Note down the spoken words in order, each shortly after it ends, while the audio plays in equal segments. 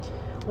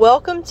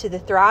Welcome to the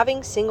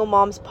Thriving Single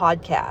Moms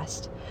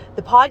Podcast,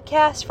 the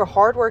podcast for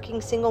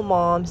hardworking single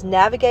moms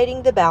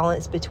navigating the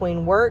balance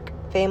between work,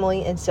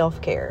 family, and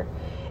self-care.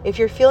 If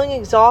you're feeling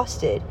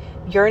exhausted,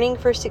 yearning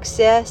for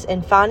success,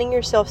 and finding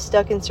yourself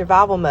stuck in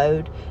survival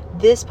mode,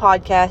 this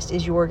podcast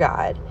is your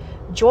guide.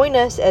 Join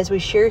us as we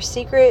share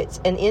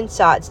secrets and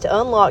insights to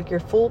unlock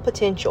your full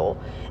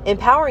potential,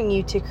 empowering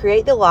you to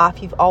create the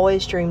life you've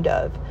always dreamed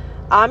of.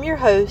 I'm your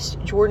host,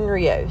 Jordan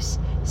Rios,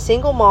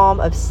 single mom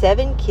of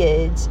 7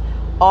 kids,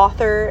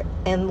 author,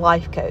 and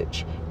life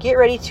coach. Get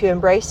ready to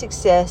embrace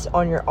success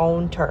on your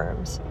own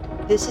terms.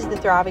 This is the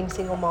Thriving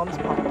Single Moms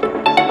Podcast.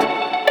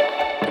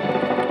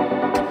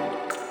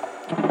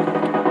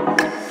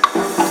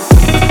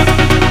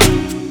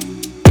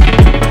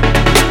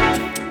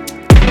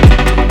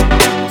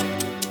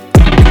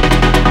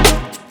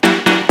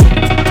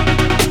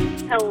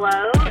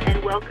 Hello,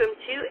 and welcome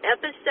to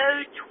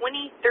episode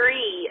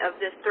 23 of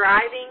the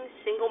Thriving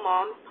Single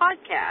Moms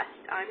Podcast.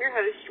 I'm your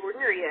host,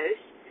 Jordan Rios.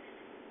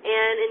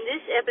 And in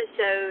this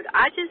episode,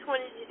 I just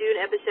wanted to do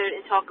an episode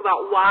and talk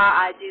about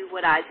why I do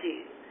what I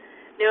do.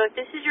 Now, if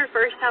this is your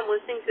first time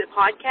listening to the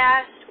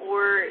podcast,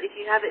 or if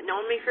you haven't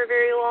known me for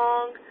very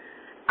long,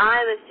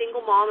 I'm a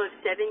single mom of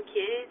 7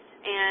 kids,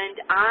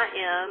 and I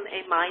am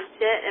a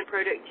mindset and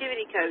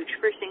productivity coach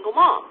for single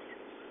moms.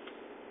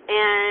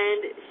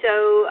 And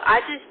so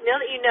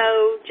now that you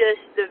know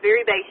just the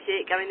very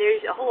basic,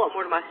 there's a whole lot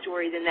more to my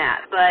story than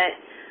that, but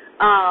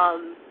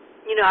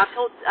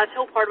I've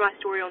told part of my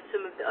story on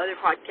some of the other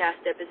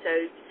podcast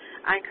episodes.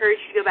 I encourage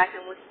you to go back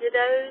and listen to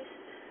those.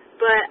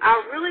 But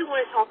I really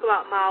want to talk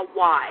about my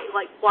why.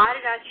 Like, why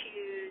did I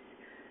choose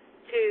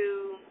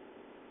to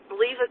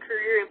leave a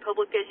career in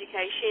public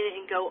education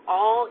and go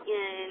all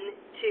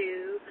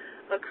into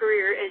a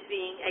career as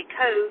being a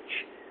coach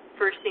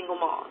for single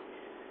moms?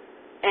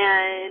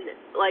 And,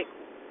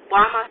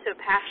 why am I so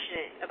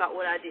passionate about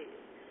what I do?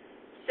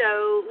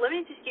 So let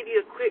me just give you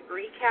a quick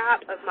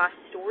recap of my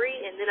story,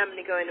 and then I'm going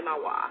to go into my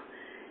why.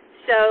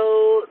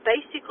 So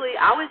basically,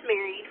 I was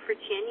married for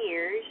 10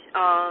 years.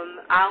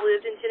 I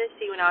lived in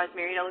Tennessee when I was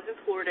married. I live in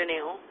Florida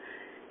now,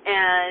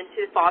 and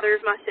to the father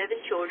of my 7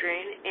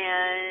 children.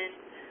 And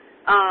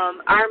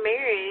our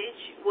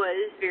marriage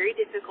was very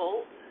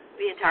difficult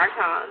the entire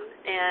time.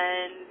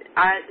 And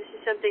this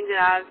is something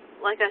that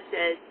like I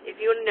said, if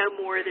you want to know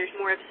more, there's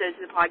more episodes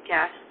of the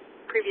podcast,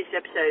 previous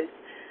episodes,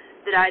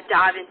 that I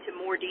dive into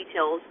more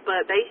details.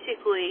 But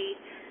basically,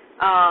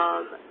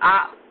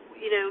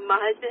 my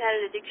husband had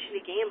an addiction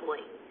to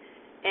gambling,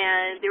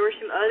 and there were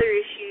some other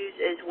issues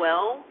as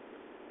well,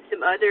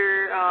 some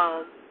other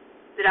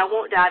that I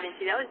won't dive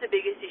into. That was the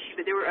biggest issue,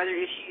 but there were other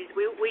issues.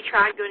 We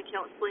tried going to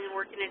counseling and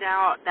working it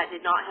out. That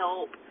did not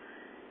help,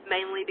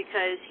 mainly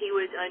because he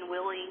was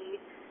unwilling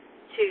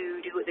to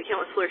do what the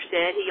counselor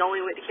said. He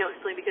only went to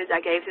counseling because I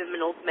gave him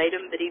an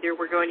ultimatum that either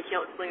we're going to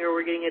counseling or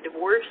we're getting a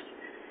divorce.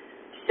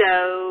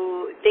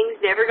 So things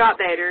never got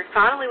better.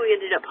 Finally, we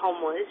ended up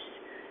homeless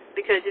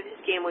because of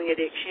his gambling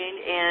addiction,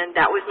 and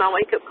that was my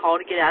wake-up call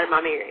to get out of my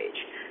marriage.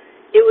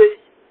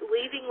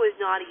 Leaving was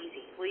not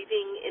easy.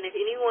 And if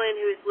anyone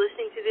who is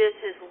listening to this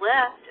has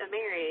left a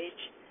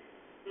marriage,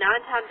 9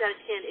 times out of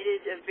 10, it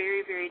is a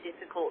very, very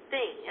difficult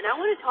thing. And I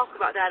want to talk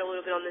about that a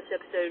little bit on this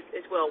episode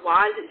as well.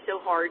 Why is it so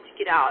hard to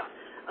get out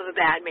of a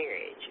bad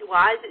marriage?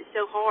 Why is it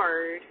so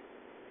hard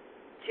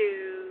to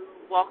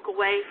walk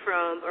away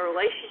from a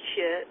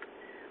relationship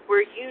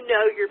where you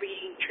know you're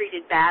being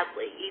treated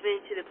badly, even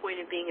to the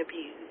point of being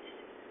abused?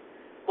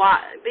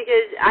 Why?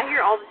 Because I hear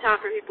all the time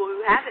from people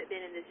who haven't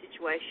been in this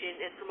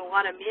situation, and from a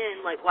lot of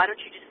men, why don't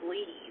you just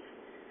leave?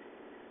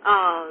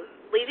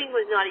 Leaving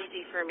was not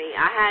easy for me.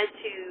 I had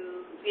to,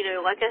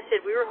 like I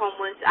said, we were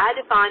homeless. I had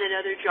to find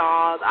another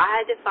job. I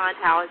had to find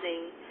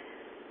housing.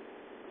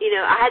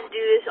 I had to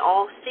do this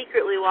all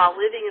secretly while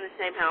living in the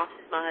same house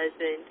as my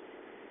husband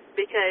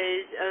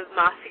because of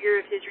my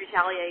fear of his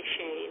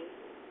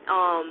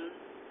retaliation.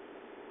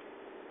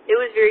 It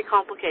was very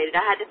complicated.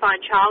 I had to find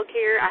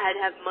childcare. I had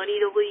to have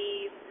money to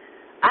leave.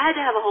 I had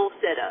to have a whole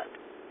setup.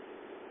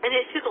 And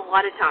it took a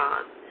lot of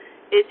time.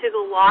 It took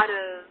a lot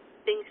of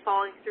things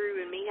falling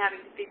through and me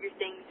having to figure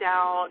things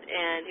out,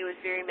 and it was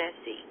very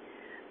messy.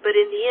 But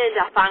in the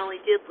end, I finally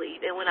did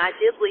leave. And when I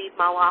did leave,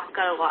 my life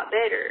got a lot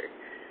better.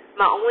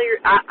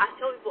 I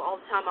tell people all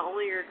the time, my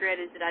only regret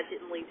is that I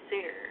didn't leave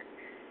sooner.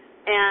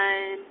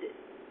 And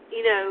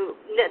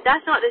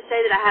that's not to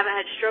say that I haven't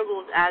had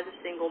struggles as a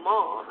single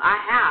mom. I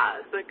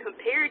have, but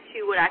compared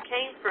to what I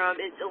came from,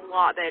 it's a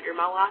lot better.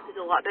 My life is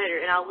a lot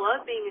better, and I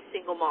love being a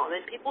single mom. And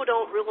people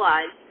don't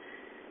realize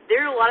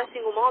there are a lot of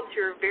single moms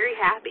who are very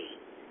happy,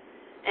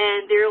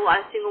 and there are a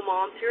lot of single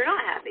moms who are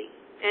not happy.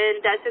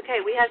 And that's okay.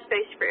 We have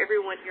space for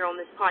everyone here on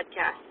this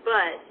podcast.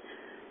 But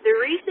the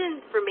reason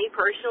for me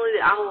personally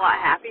that I'm a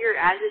lot happier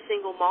as a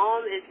single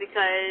mom is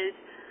because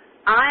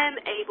I'm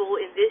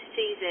able in this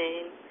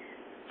season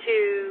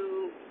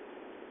to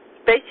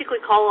basically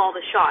call all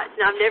the shots.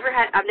 Now, I've never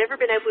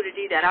been able to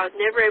do that. I was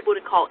never able to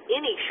call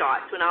any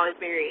shots when I was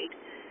married.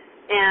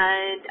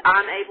 And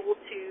I'm able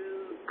to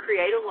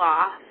create a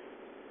life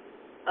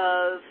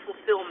of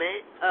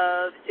fulfillment,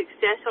 of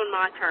success on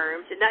my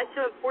terms, and that's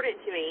so important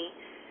to me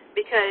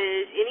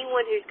because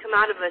anyone who's come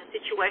out of a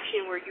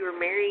situation where you were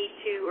married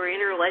to or in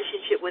a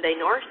relationship with a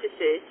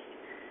narcissist,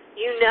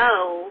 you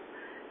know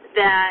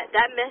that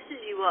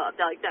messes you up,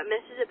 like that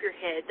messes up your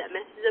head, that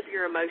messes up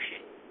your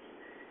emotions,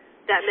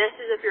 that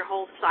messes up your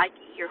whole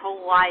psyche, your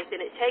whole life,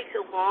 and it takes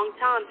a long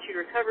time to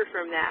recover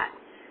from that.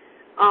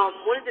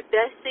 One of the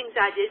best things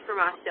I did for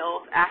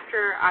myself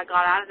after I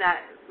got out of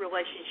that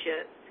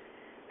relationship,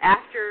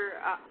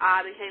 after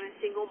I became a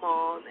single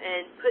mom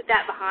and put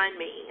that behind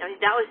me, I mean,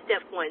 that was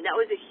step one. That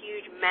was a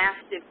huge,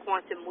 massive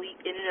quantum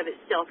leap in and of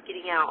itself,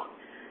 getting out.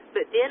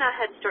 But then I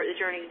had to start the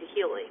journey to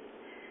healing.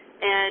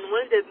 And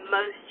one of the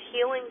most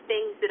healing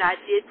things that I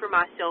did for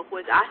myself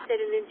was I set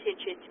an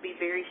intention to be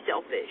very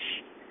selfish.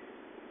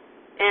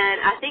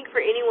 And I think for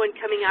anyone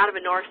coming out of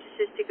a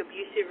narcissistic,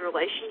 abusive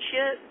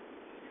relationship,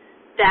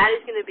 that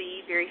is going to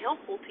be very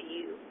helpful to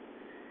you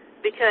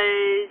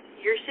because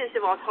your sense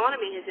of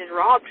autonomy has been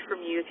robbed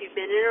from you if you've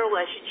been in a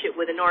relationship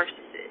with a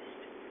narcissist.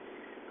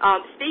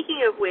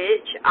 Speaking of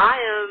which, I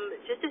am,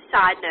 just a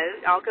side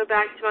note, I'll go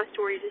back to my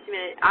story in just a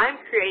minute. I'm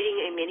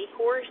creating a mini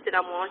course that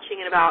I'm launching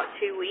in about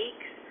 2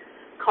 weeks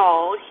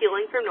called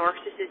Healing from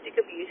Narcissistic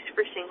Abuse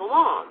for Single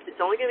Moms. It's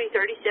only going to be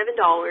 $37.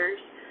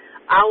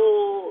 I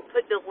will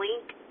put the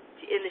link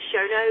in the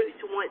show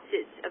notes once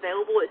it's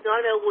available. It's not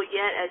available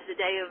yet as the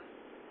day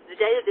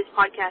that this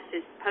podcast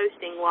is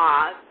posting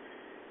live.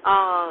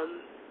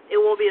 It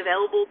won't be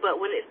available,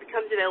 but when it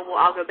becomes available,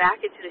 I'll go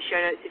back into the show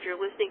notes if you're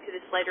listening to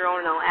this later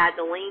on, and I'll add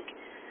the link.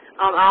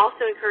 I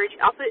also encourage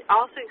you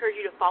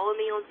to follow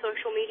me on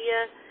social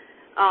media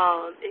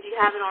if you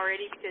haven't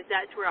already, because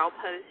that's where I'll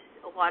post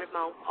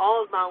all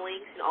of my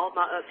links and all of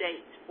my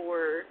updates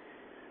for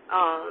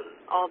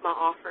all of my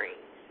offerings.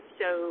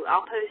 So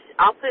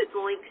I'll put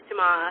the links to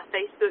my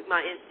Facebook, my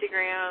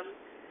Instagram,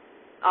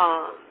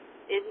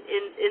 in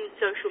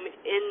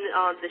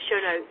the show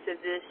notes of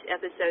this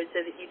episode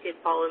so that you can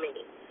follow me.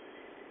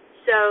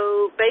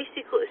 So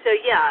basically, so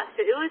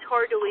it was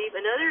hard to leave.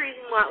 Another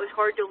reason why it was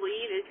hard to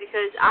leave is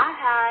because I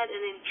had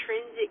an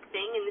intrinsic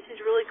thing, and this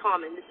is really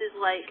common. This is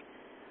like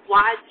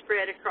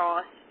widespread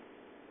across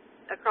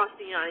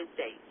the United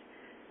States,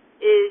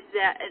 is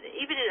that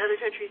even in other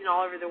countries and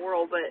all over the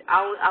world, but I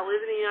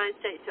live in the United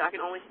States, so I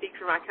can only speak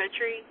for my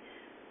country,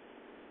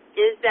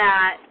 is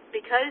that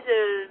because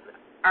of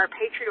our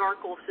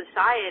patriarchal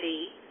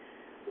society,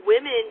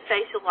 women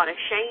face a lot of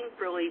shame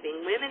for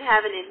leaving. Women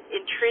have an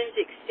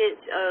intrinsic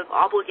sense of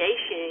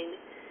obligation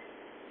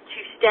to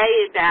stay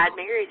in bad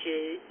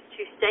marriages,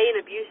 to stay in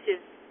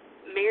abusive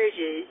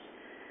marriages,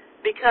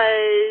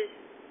 because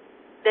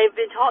they've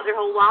been taught their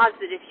whole lives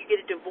that if you get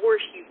a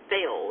divorce, you've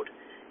failed,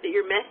 that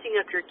you're messing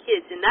up your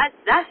kids. And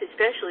that's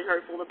especially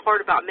hurtful, the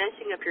part about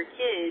messing up your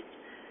kids,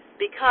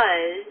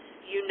 because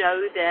you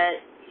know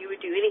that you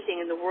would do anything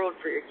in the world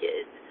for your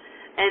kids.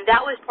 And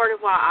that was part of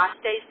why I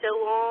stayed so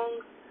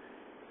long.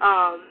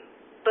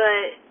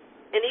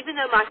 And even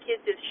though my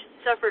kids have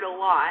suffered a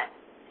lot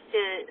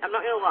since, I'm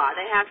not going to lie,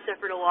 they have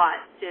suffered a lot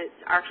since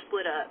our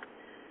split up,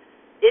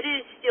 it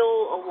is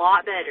still a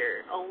lot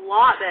better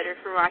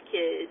for my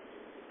kids.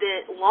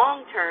 That the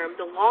long term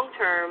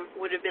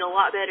would have been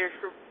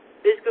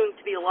is going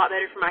to be a lot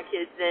better for my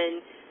kids than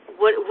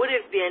what it would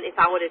have been if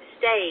I would have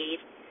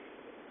stayed,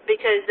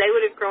 because they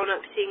would have grown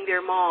up seeing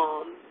their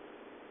mom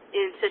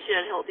in such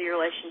an unhealthy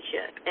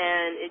relationship.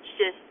 And it's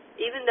just,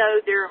 even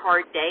though there are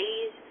hard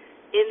days,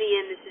 in the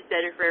end, this is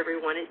better for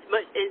everyone. It's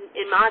much,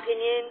 in my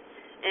opinion,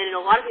 and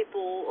a lot of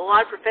people, a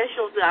lot of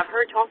professionals that I've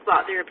heard talk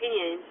about their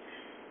opinions,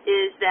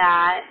 is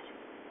that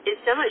it's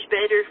so much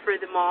better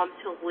for the mom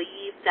to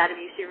leave that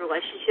abusive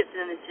relationship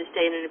than to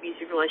stay in an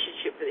abusive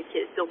relationship for the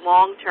kids, the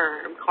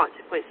long-term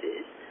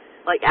consequences,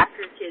 like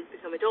after the kids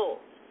become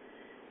adults.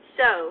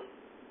 So,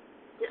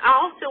 I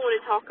also want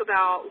to talk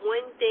about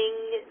one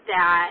thing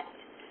that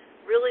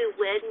really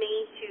led me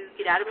to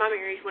get out of my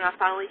marriage when I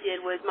finally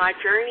did, was my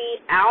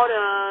journey out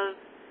of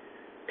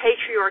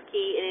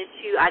patriarchy and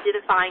into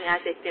identifying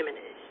as a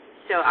feminist.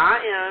 So I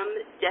am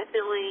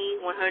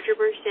definitely 100%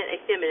 a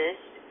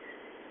feminist.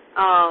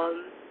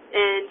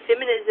 And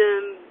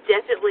feminism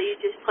definitely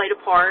just played a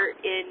part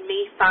in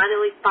me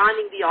finally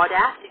finding the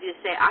audacity to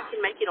say I can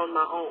make it on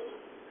my own,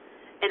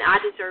 and I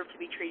deserve to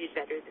be treated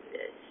better than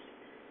this.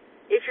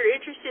 If you're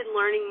interested in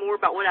learning more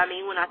about what I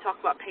mean when I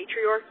talk about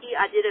patriarchy,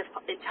 I did an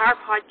entire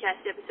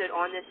podcast episode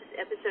on this.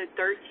 It's episode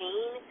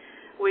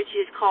 13, which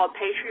is called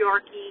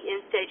Patriarchy,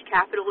 End-Stage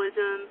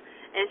Capitalism,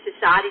 and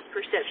Society's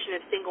Perception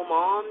of Single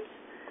Moms.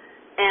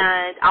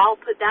 And I'll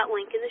put that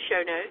link in the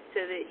show notes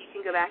so that you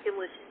can go back and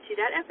listen to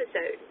that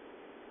episode.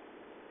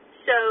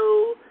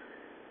 So,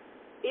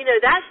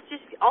 that's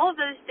just, all of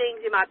those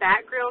things in my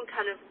background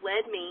kind of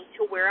led me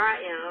to where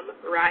I am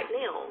right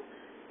now,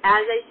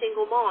 as a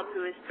single mom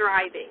who is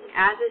thriving,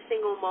 as a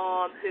single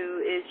mom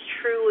who is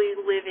truly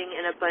living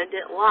an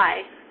abundant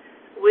life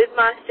with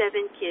my 7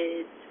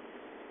 kids,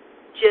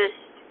 just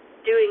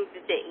doing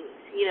the things,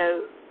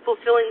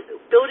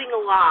 building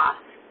a life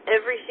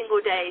every single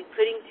day,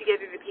 putting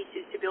together the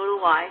pieces to build a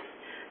life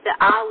that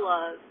I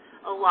love,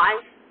 a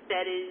life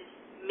that is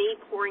me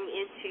pouring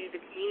into the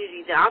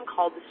community that I'm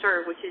called to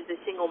serve, which is the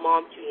single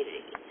mom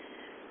community.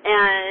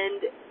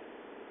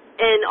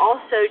 And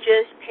also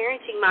just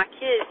parenting my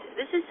kids.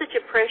 This is such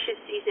a precious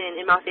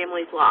season in my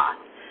family's life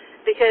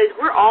because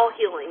we're all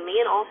healing. Me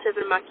and all 7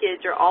 of my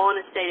kids are all in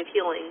a state of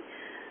healing.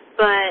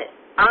 But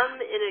I'm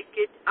in a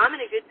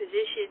good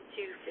position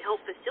to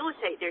help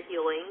facilitate their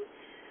healing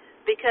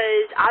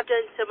because I've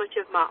done so much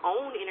of my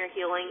own inner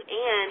healing,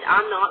 and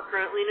I'm not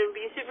currently in an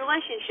abusive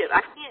relationship.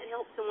 I can't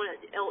help someone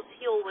else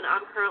heal when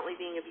I'm currently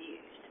being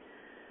abused.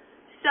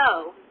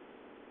 So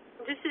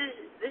this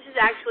is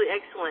actually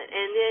excellent.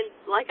 And then,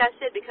 like I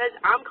said, because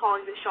I'm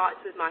calling the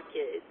shots with my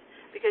kids,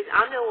 because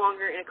I'm no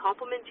longer in a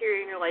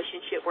complementarian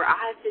relationship where I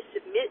have to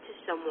submit to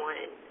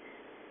someone,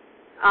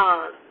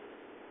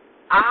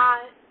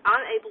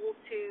 I'm able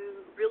to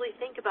really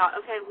think about,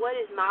 okay, what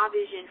is my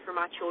vision for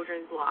my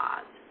children's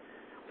lives?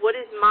 What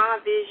is my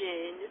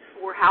vision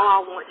for how I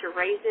want to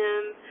raise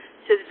them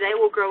so that they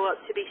will grow up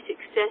to be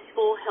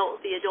successful,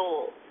 healthy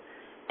adults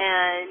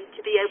and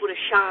to be able to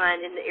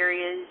shine in the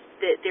areas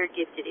that they're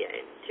gifted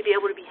in, to be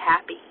able to be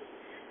happy,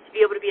 to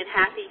be able to be in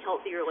happy,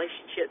 healthy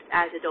relationships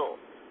as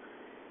adults,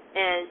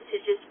 and to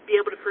just be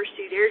able to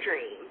pursue their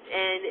dreams.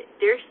 And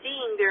they're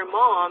seeing their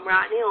mom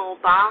right now,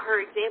 by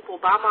her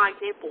example, by my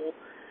example,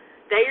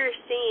 they are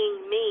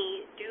seeing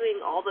me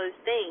doing all those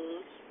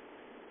things,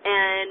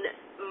 and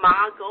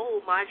my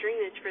goal, my dream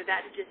is for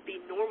that to just be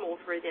normal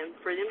for them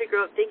to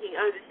grow up thinking,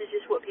 oh, this is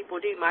just what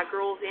people do, my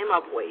girls and my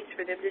boys,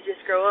 for them to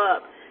just grow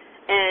up.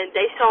 And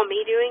they saw me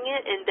doing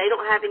it, and they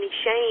don't have any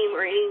shame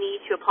or any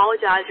need to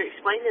apologize or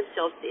explain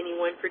themselves to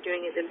anyone for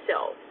doing it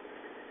themselves.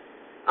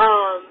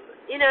 I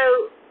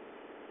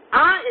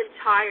am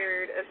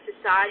tired of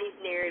society's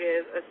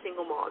narrative of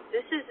single moms.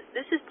 This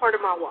is part of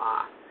my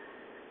why.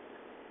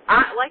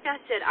 Like I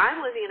said,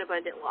 I'm living an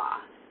abundant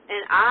life.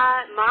 And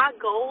my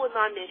goal and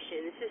my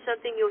mission, this is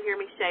something you'll hear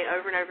me say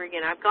over and over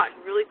again. I've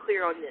gotten really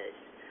clear on this.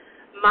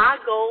 My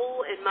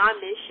goal and my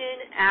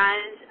mission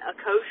as a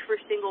coach for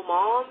single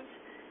moms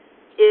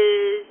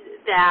is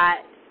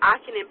that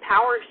I can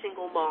empower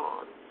single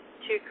moms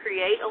to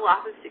create a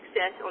life of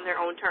success on their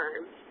own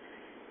terms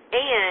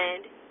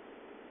and,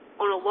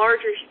 on a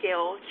larger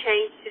scale,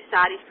 change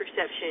society's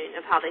perception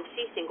of how they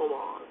see single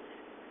moms.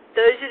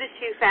 Those are the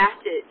 2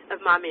 facets of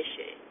my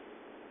mission.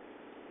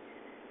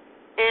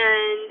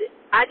 And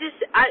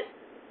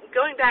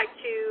going back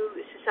to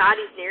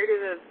society's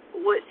narrative of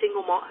who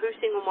single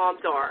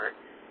moms are,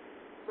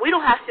 we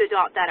don't have to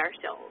adopt that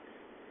ourselves.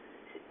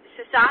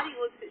 Society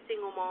looks at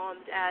single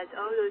moms as,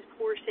 oh, those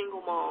poor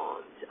single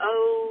moms.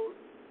 Oh,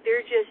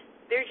 they're just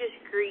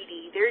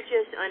greedy. They're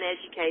just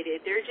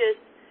uneducated.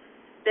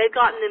 They've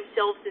gotten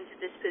themselves into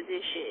this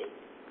position.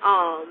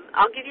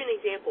 I'll give you an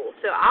example.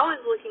 So I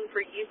was looking for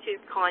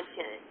YouTube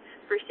content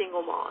for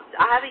single moms.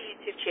 I have a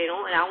YouTube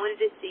channel, and I wanted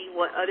to see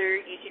what other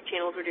YouTube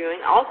channels were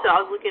doing. Also,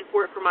 I was looking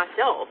for it for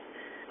myself.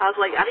 I was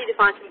like, I need to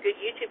find some good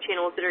YouTube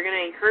channels that are going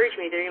to encourage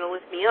me, that are going to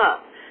lift me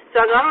up. So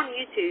I got on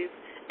YouTube,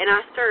 and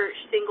I searched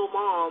single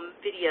mom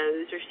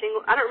videos, or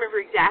I don't remember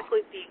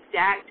exactly the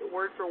exact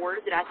word for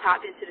word that I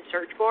typed into the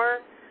search bar,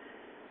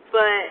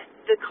 but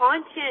the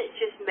content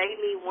just made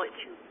me want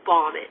to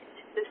vomit.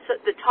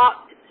 The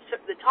top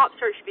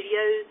search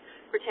videos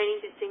pertaining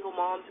to single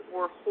moms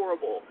were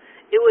horrible.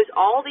 It was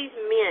all these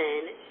men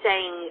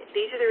saying,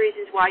 these are the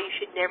reasons why you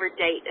should never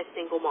date a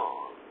single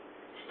mom.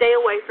 Stay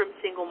away from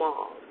single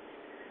moms.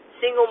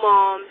 Single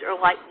moms are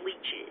like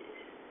leeches.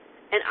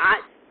 And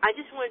I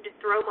just wanted to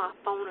throw my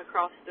phone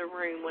across the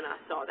room when I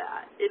saw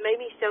that. It made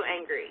me so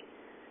angry.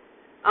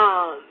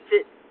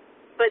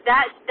 But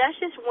that's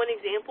just one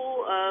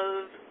example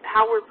of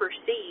how we're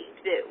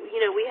perceived. That,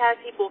 we have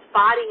people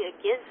fighting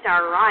against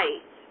our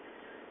rights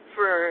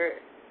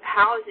for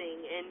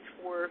housing and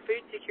for food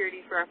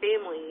security for our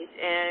families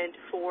and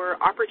for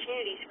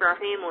opportunities for our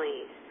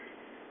families.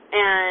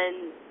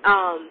 And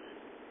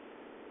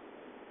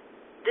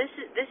this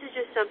is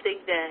just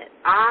something that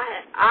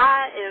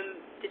I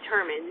am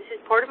determined. This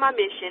is part of my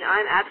mission.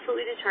 I'm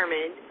absolutely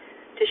determined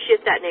to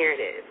shift that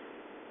narrative.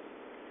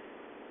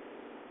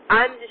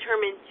 I'm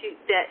determined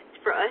that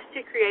for us to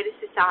create a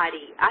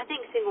society, I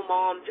think single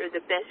moms are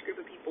the best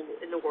group of people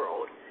in the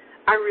world.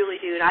 I really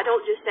do, and I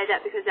don't just say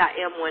that because I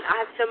am one. I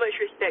have so much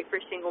respect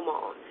for single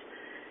moms.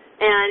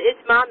 And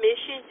it's my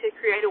mission to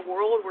create a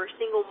world where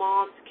single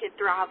moms can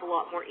thrive a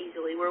lot more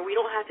easily, where we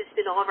don't have to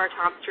spend all of our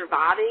time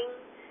surviving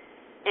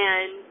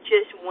and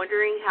just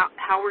wondering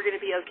how we're going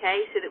to be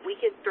okay, so that we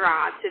can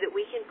thrive, so that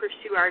we can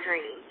pursue our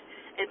dreams.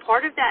 And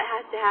part of that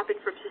has to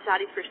happen from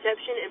society's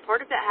perception, and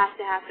part of that has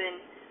to happen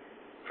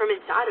from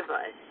inside of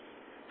us.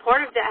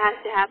 Part of that has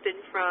to happen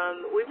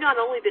from, we've not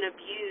only been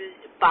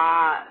abused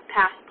by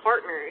past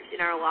partners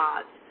in our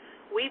lives,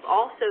 we've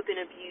also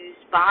been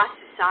abused by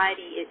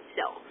society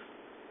itself.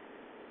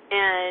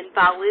 And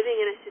by living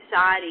in a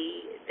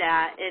society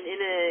that, and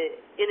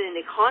in an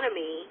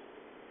economy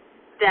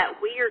that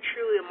we are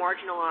truly a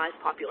marginalized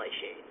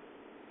population.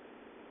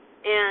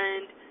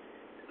 And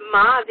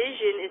my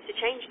vision is to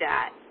change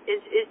that.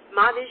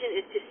 my vision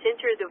is to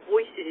center the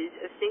voices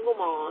of single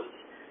moms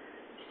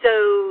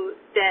so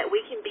that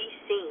we can be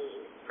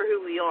seen for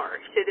who we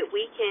are, so that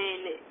we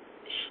can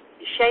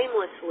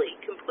shamelessly,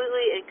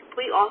 completely, in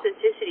complete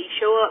authenticity,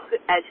 show up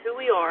as who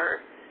we are,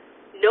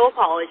 no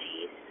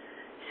apologies,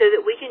 so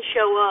that we can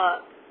show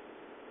up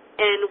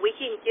and we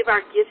can give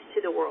our gifts to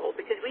the world,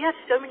 because we have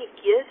so many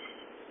gifts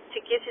to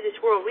give to this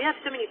world. We have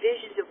so many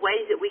visions of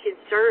ways that we can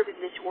serve in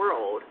this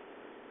world.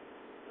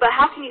 But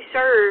how can you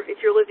serve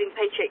if you're living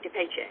paycheck to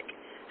paycheck?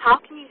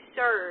 How can you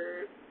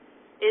serve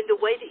in the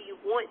way that you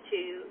want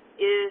to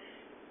if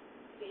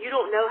you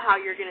don't know how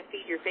you're going to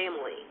feed your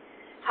family?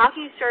 How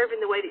can you serve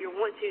in the way that you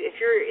want to if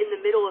you're in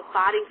the middle of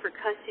fighting for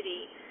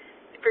custody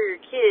for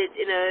your kids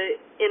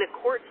in a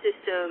court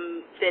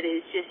system that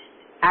is just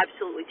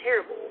absolutely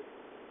terrible?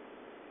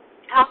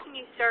 How can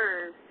you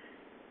serve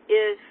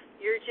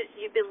if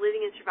you've been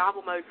living in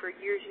survival mode for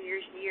years and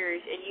years and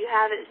years, and you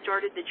haven't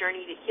started the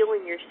journey to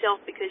healing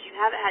yourself because you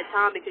haven't had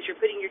time because you're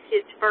putting your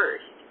kids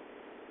first?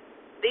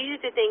 These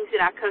are the things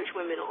that I coach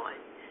women on.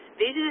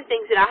 These are the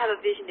things that I have a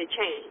vision to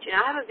change. And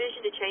I have a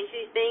vision to change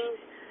these things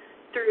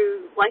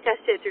through, like I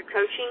said, through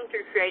coaching,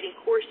 through creating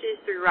courses,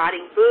 through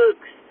writing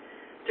books,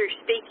 through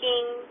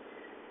speaking.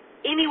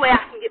 Any way I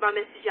can get my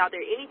message out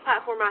there, any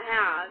platform I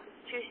have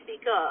to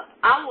speak up,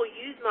 I will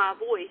use my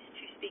voice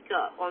to speak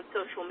up on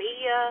social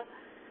media,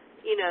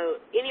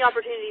 any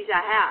opportunities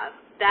I have.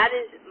 That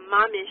is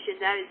my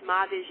mission, that is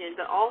my vision,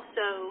 but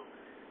also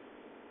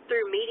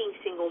through meeting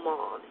single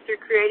moms,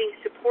 through creating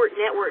support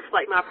networks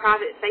like my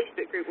private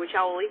Facebook group, which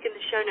I will link in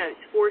the show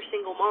notes, for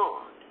single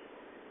moms,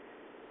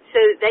 so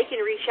that they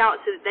can reach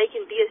out, so that they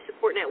can be a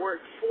support network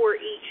for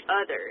each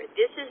other.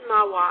 This is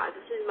my why.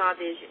 This is my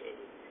vision.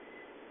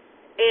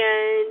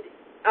 And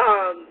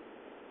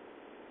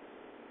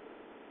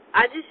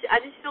I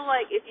just feel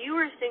like if you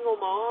are a single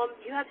mom,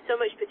 you have so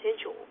much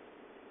potential.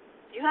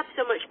 You have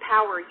so much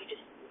power, you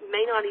just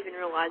may not even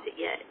realize it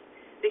yet.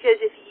 Because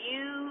if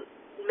you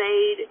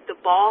made the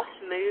boss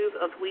move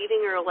of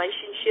leaving a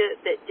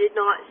relationship that did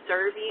not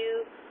serve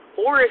you,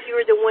 or if you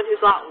were the one who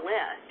got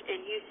left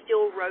and you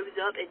still rose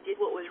up and did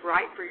what was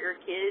right for your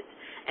kids,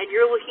 and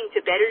you're looking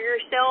to better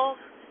yourself,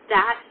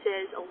 that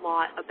says a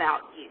lot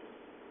about you.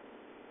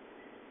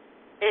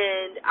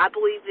 And I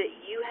believe that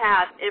you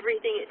have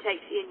everything it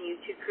takes in you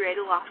to create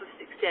a life of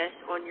success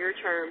on your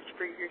terms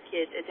for your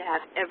kids and to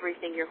have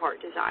everything your heart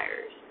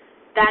desires.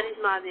 That is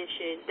my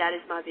mission. That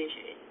is my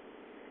vision.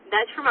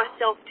 That's for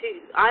myself,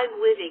 too. I'm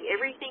living.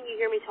 Everything you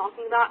hear me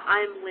talking about,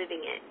 I'm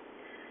living it.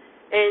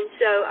 And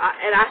so,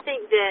 I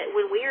think that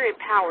when we are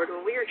empowered,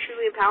 when we are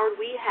truly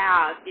empowered, we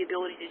have the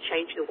ability to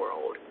change the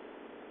world.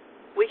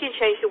 We can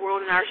change the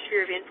world in our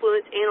sphere of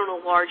influence and on a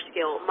large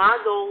scale. My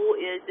goal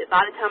is that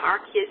by the time our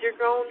kids are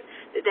grown,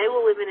 that they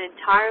will live in an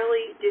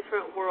entirely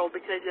different world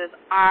because of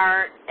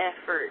our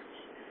efforts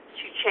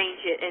to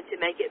change it and to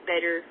make it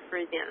better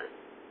for them.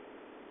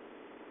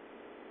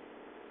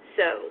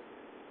 So,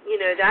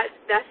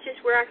 that's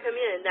just where I come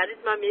in. That is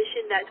my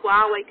mission. That's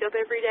why I wake up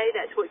every day.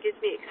 That's what gets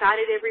me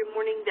excited every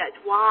morning. That's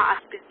why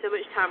I spend so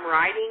much time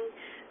writing,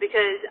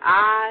 because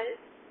I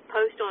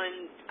post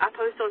on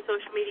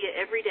social media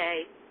every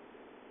day.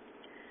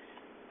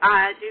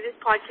 I do this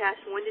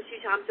podcast 1 to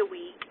 2 times a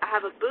week. I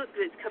have a book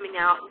that's coming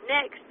out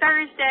next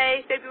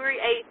Thursday, February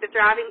 8th.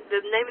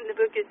 The name of the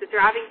book is The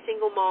Thriving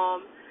Single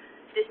Mom,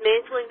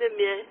 Dismantling the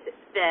Myth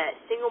that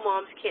Single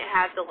Moms Can't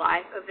Have the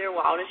Life of Their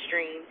Wildest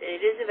Dreams. And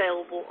it is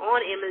available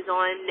on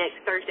Amazon next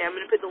Thursday. I'm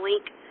going to put the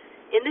link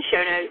in the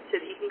show notes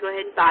so that you can go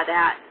ahead and buy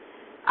that.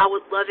 I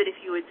would love it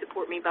if you would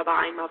support me by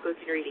buying my book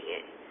and reading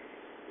it.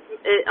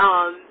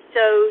 I'm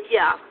going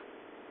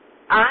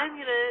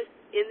to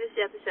end this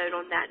episode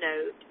on that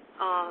note.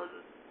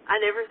 I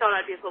never thought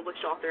I'd be a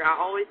published author. I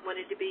always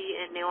wanted to be,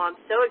 and now I'm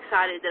so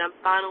excited that I'm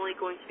finally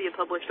going to be a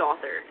published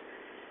author.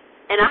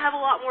 And I have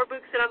a lot more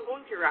books that I'm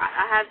going to write.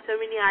 I have so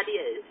many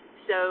ideas.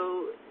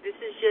 So this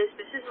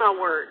is my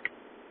work.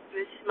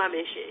 This is my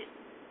mission.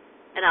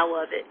 And I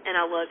love it, and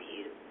I love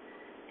you.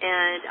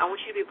 And I want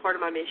you to be a part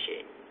of my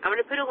mission. I'm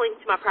going to put a link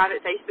to my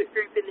private Facebook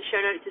group in the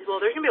show notes as well.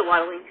 There's going to be a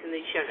lot of links in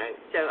these show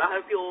notes. So I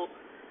hope you'll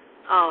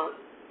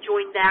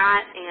join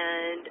that,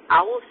 and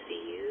I will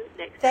see you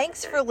next time.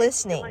 Thanks for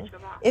listening.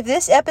 If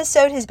this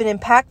episode has been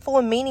impactful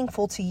and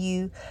meaningful to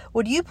you,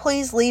 would you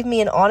please leave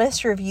me an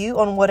honest review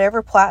on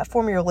whatever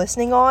platform you're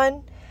listening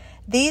on?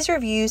 These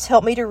reviews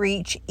help me to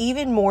reach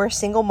even more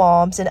single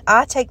moms, and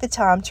I take the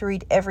time to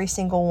read every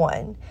single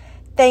one.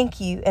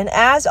 Thank you, and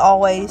as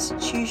always,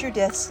 choose your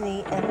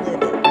destiny and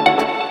live it.